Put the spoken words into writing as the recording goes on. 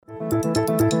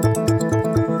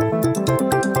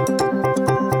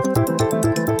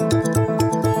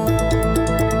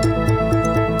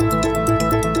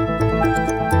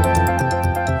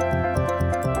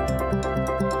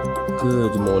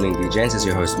guys,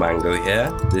 your host Mango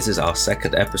here. This is our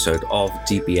second episode of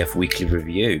DBF Weekly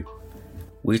Review.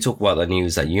 We talk about the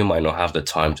news that you might not have the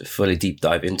time to fully deep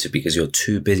dive into because you're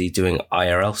too busy doing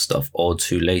IRL stuff or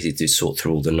too lazy to sort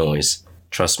through all the noise.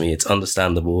 Trust me, it's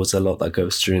understandable. There's a lot that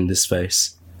goes through in this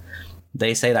space.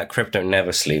 They say that crypto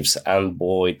never sleeps, and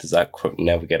boy, does that quote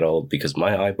never get old because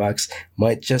my eye bags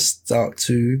might just start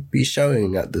to be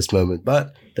showing at this moment.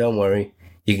 But don't worry,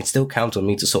 you can still count on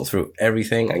me to sort through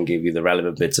everything and give you the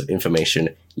relevant bits of information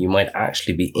you might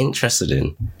actually be interested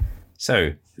in.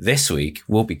 So, this week,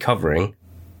 we'll be covering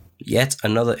yet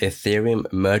another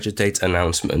Ethereum merger date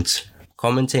announcement,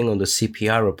 commenting on the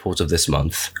CPI report of this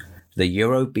month, the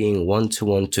euro being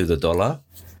 1-to-1 to the dollar,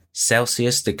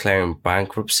 Celsius declaring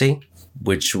bankruptcy,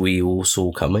 which we all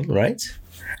saw coming, right?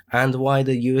 And why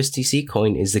the USDC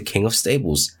coin is the king of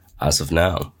stables as of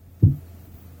now.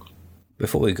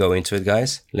 Before we go into it,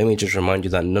 guys, let me just remind you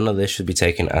that none of this should be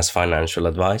taken as financial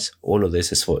advice. All of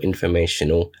this is for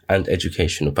informational and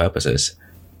educational purposes.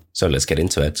 So let's get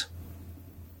into it.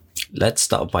 Let's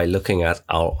start by looking at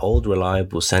our old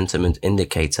reliable sentiment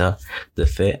indicator, the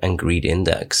Fear and Greed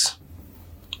Index.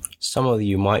 Some of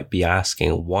you might be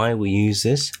asking why we use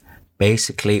this.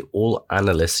 Basically, all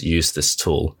analysts use this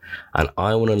tool, and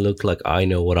I want to look like I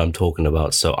know what I'm talking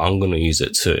about, so I'm going to use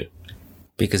it too.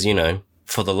 Because,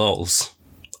 for the lols,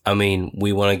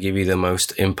 we want to give you the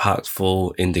most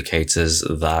impactful indicators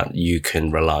that you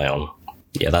can rely on.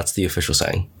 Yeah, that's the official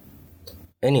saying.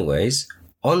 Anyways,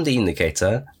 on the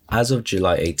indicator, as of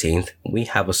July 18th, we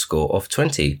have a score of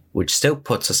 20, which still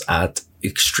puts us at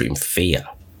extreme fear.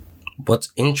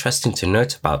 What's interesting to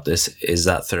note about this is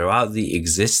that throughout the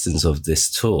existence of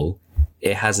this tool,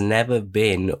 it has never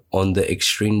been on the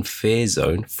extreme fear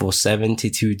zone for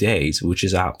 72 days, which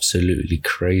is absolutely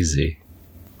crazy.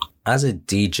 As a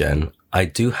degen, I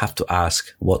do have to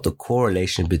ask what the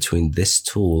correlation between this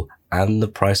tool and the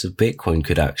price of Bitcoin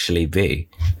could actually be.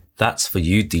 That's for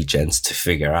you degens to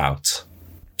figure out.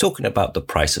 Talking about the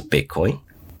price of Bitcoin,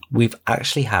 we've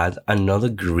actually had another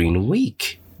green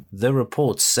week. The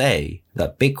reports say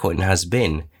that Bitcoin has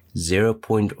been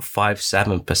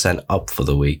 0.57% up for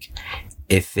the week.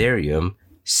 Ethereum,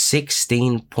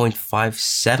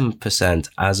 16.57%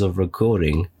 as of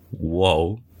recording.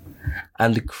 Whoa.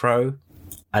 And Crow,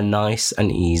 a nice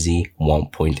and easy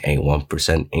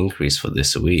 1.81% increase for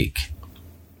this week.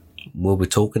 We'll be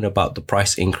talking about the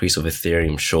price increase of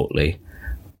Ethereum shortly.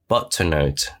 But to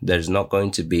note, there's not going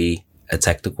to be a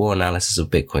technical analysis of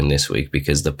Bitcoin this week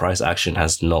because the price action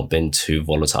has not been too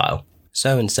volatile.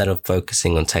 So instead of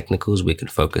focusing on technicals, we can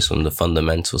focus on the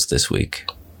fundamentals this week.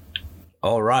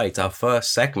 Alright, our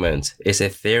first segment is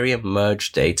Ethereum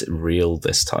merge date real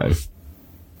this time.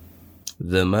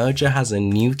 The merger has a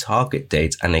new target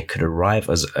date and it could arrive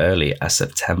as early as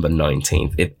September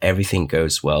 19th if everything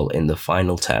goes well in the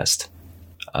final test.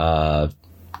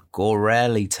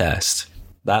 Goerli test.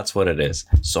 That's what it is.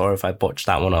 Sorry if I botched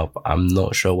that one up. I'm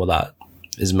not sure what that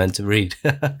is meant to read.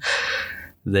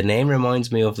 The name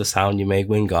reminds me of the sound you make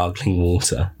when gargling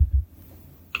water.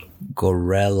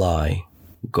 Goerli.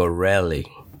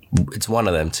 It's one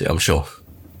of them too, I'm sure.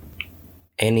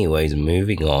 Anyways,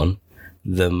 moving on.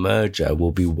 The merger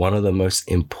will be one of the most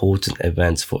important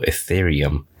events for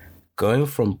Ethereum. Going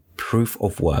from proof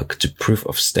of work to proof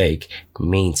of stake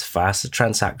means faster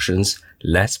transactions,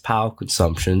 less power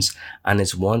consumptions, and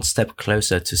is one step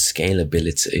closer to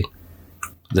scalability.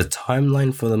 The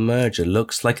timeline for the merger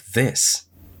looks like this.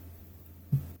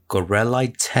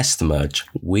 Goerli test merge,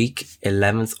 week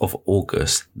 11th of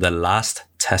August, the last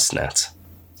testnet.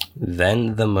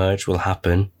 Then the merge will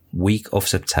happen week of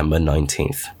September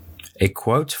 19th. A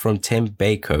quote from Tim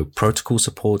Bako, protocol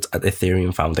support at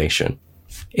Ethereum Foundation.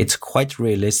 It's quite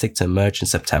realistic to merge in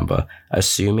September,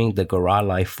 assuming the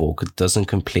Goerli fork doesn't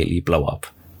completely blow up.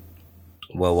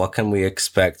 Well, what can we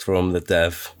expect from the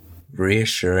dev?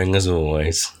 Reassuring as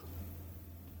always.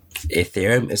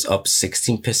 Ethereum is up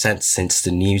 16% since the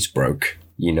news broke.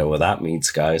 You know what that means,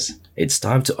 guys. It's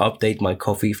time to update my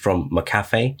coffee from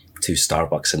McCafe to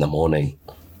Starbucks in the morning.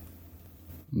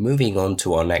 Moving on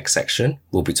to our next section,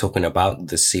 we'll be talking about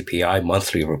the CPI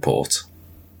monthly report.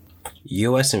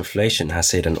 US inflation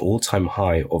has hit an all-time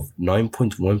high of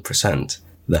 9.1%,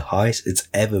 the highest it's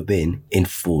ever been in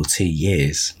 40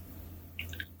 years.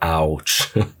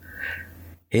 Ouch.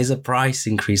 Here's a price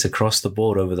increase across the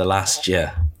board over the last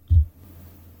year.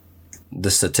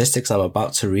 The statistics I'm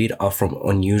about to read are from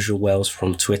Unusual Wells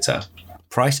from Twitter.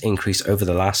 Price increase over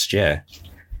the last year.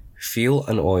 Fuel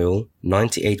and oil,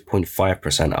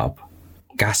 98.5% up.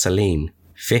 Gasoline,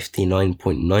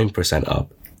 59.9%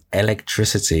 up.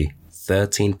 Electricity,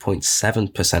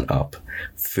 13.7% up.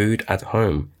 Food at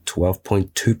home,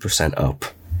 12.2% up.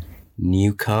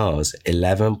 New cars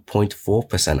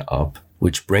 11.4% up,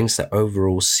 which brings the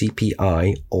overall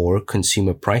CPI or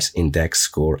Consumer Price Index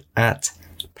score at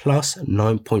plus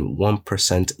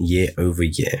 9.1% year over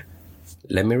year.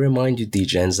 Let me remind you,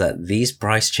 DGens, that these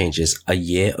price changes are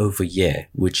year over year,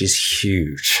 which is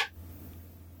huge.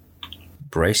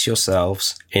 Brace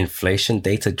yourselves. Inflation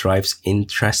data drives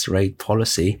interest rate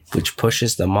policy, which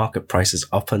pushes the market prices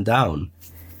up and down.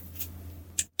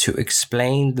 To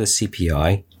explain the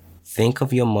CPI, think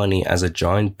of your money as a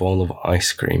giant bowl of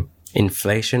ice cream.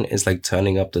 Inflation is like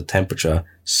turning up the temperature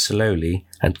slowly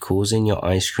and causing your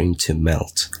ice cream to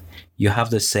melt. You have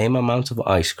the same amount of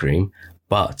ice cream,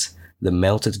 but the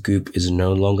melted goop is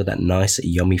no longer that nice,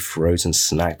 yummy frozen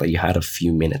snack that you had a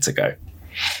few minutes ago.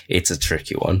 It's a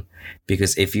tricky one,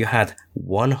 because if you had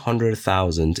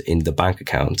 100,000 in the bank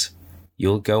account,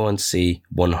 you'll go and see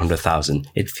 100,000.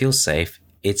 It feels safe.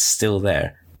 It's still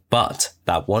there. But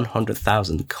that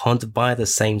 100,000 can't buy the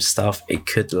same stuff it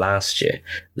could last year.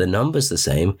 The number's the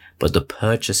same, but the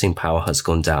purchasing power has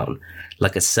gone down.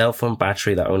 Like a cell phone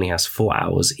battery that only has 4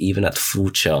 hours, even at full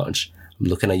charge. I'm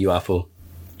looking at you, Apple.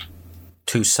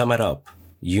 To sum it up,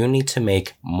 you need to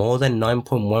make more than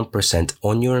 9.1%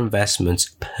 on your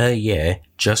investments per year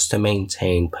just to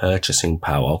maintain purchasing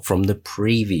power from the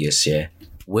previous year,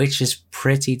 which is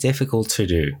pretty difficult to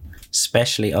do,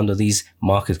 especially under these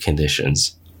market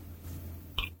conditions.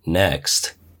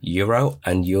 Next, Euro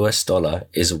and US dollar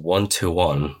is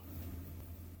 1-to-1.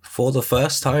 For the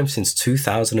first time since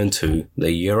 2002,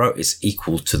 the Euro is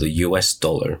equal to the US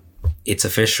dollar. It's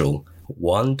official.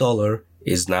 $1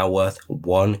 is now worth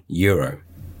 €1.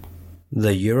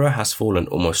 The euro has fallen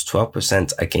almost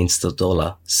 12% against the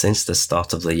dollar since the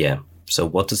start of the year. So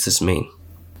what does this mean?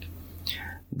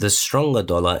 The stronger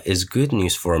dollar is good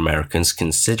news for Americans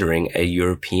considering a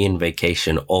European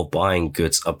vacation or buying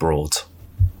goods abroad.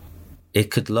 It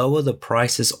could lower the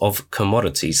prices of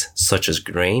commodities such as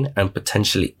grain and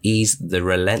potentially ease the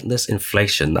relentless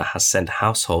inflation that has sent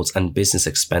households and business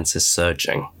expenses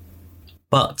surging.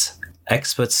 But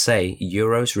experts say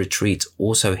euro's retreat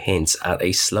also hints at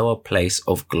a slower pace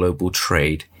of global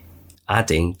trade,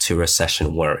 adding to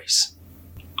recession worries.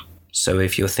 So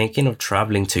if you're thinking of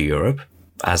traveling to Europe,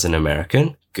 as an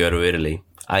American, go to Italy.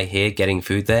 I hear getting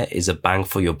food there is a bang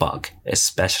for your buck,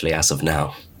 especially as of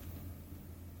now.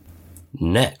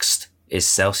 Next, is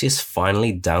Celsius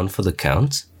finally down for the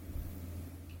count?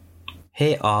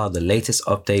 Here are the latest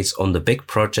updates on the big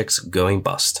projects going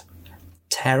bust.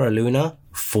 Terra Luna,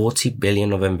 40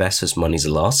 billion of investors' money's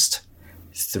lost.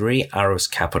 Three Arrows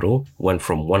Capital went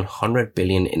from 100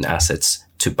 billion in assets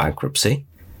to bankruptcy.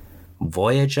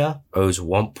 Voyager owes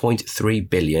 1.3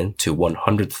 billion to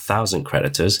 100,000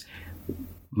 creditors,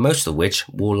 most of which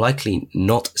will likely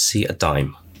not see a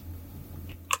dime.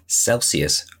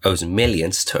 Celsius owes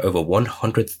millions to over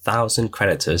 100,000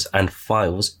 creditors and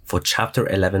files for Chapter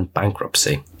 11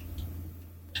 bankruptcy.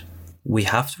 We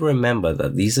have to remember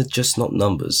that these are just not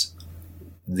numbers.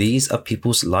 These are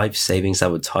people's life savings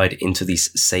that were tied into these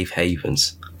safe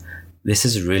havens. This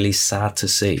is really sad to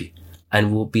see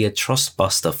and will be a trust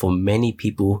buster for many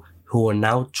people who are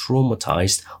now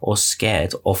traumatized or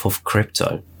scared off of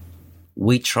crypto.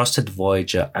 We trusted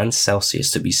Voyager and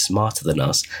Celsius to be smarter than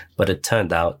us, but it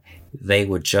turned out they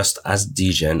were just as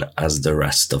degen as the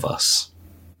rest of us.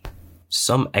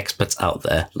 Some experts out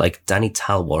there, like Danny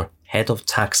Talwar, head of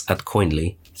tax at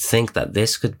Coinly, think that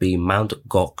this could be Mt.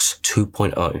 Gox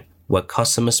 2.0, where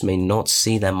customers may not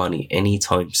see their money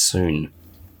anytime soon.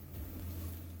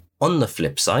 On the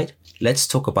flip side, let's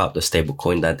talk about the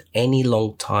stablecoin that any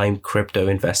long-time crypto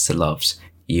investor loves,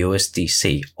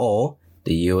 USDC, or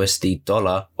the USD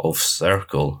dollar of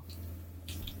Circle.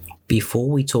 Before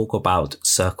we talk about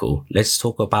Circle, let's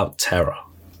talk about Terra.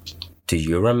 Do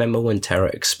you remember when Terra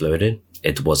exploded?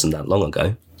 It wasn't that long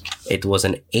ago. It was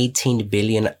an 18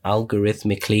 billion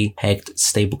algorithmically pegged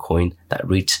stablecoin that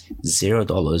reached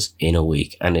 $0 in a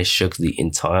week, and it shook the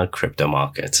entire crypto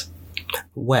market.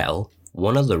 Well,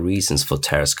 one of the reasons for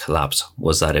Terra's collapse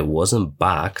was that it wasn't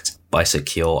backed by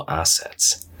secure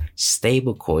assets.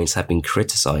 Stablecoins have been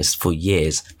criticized for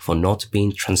years for not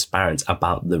being transparent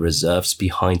about the reserves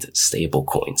behind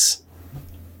stablecoins.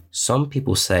 Some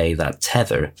people say that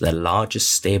Tether, the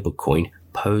largest stablecoin,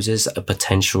 poses a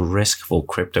potential risk for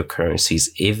cryptocurrencies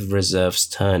if reserves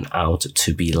turn out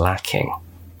to be lacking.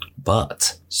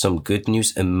 But some good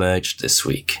news emerged this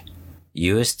week.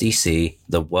 USDC,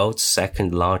 the world's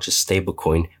second largest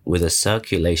stablecoin with a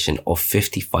circulation of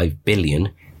 55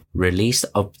 billion, released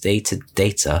updated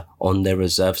data on their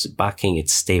reserves backing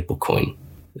its stablecoin.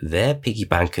 Their piggy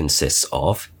bank consists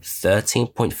of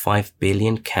 13.5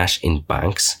 billion cash in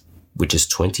banks, which is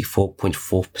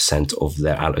 24.4% of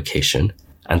their allocation,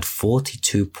 and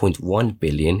 42.1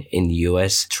 billion in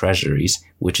US treasuries,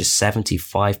 which is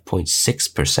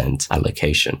 75.6%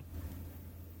 allocation.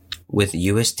 With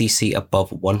USDC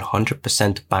above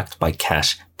 100% backed by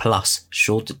cash plus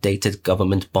short-dated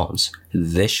government bonds,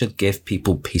 this should give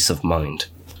people peace of mind.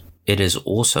 It is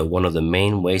also one of the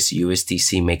main ways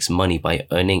USDC makes money by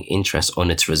earning interest on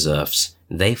its reserves.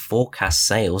 They forecast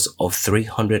sales of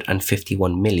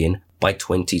 351 million by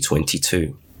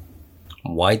 2022.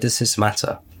 Why does this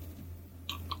matter?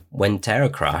 When Terra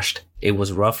crashed, it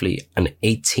was roughly an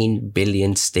 18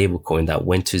 billion stablecoin that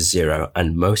went to zero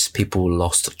and most people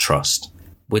lost trust.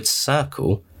 With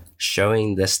Circle,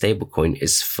 showing their stablecoin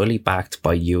is fully backed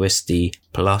by USD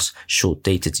plus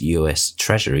short-dated US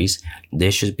treasuries,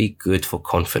 this should be good for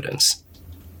confidence.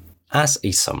 As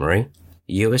a summary,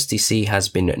 USDC has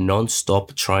been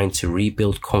non-stop trying to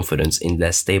rebuild confidence in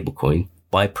their stablecoin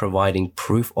by providing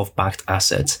proof of backed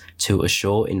assets to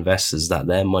assure investors that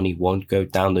their money won't go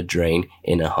down the drain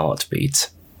in a heartbeat.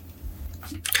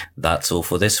 That's all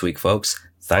for this week, folks.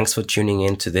 Thanks for tuning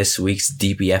in to this week's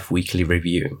DBF Weekly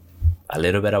Review. A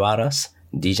little bit about us.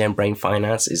 DGen Brain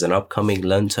Finance is an upcoming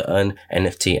learn-to-earn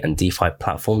NFT and DeFi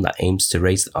platform that aims to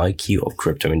raise the IQ of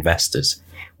crypto investors.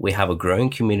 We have a growing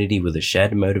community with a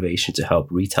shared motivation to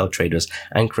help retail traders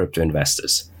and crypto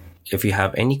investors. If you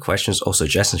have any questions or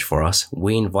suggestions for us,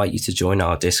 we invite you to join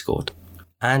our Discord.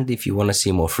 And if you want to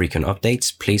see more frequent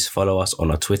updates, please follow us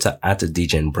on our Twitter at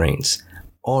DGenBrains.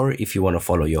 Or if you want to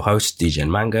follow your host, DGen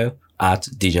Mango, at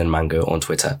DGen Mango on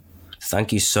Twitter.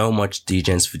 Thank you so much,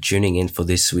 DGens, for tuning in for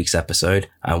this week's episode,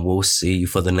 and we'll see you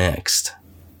for the next.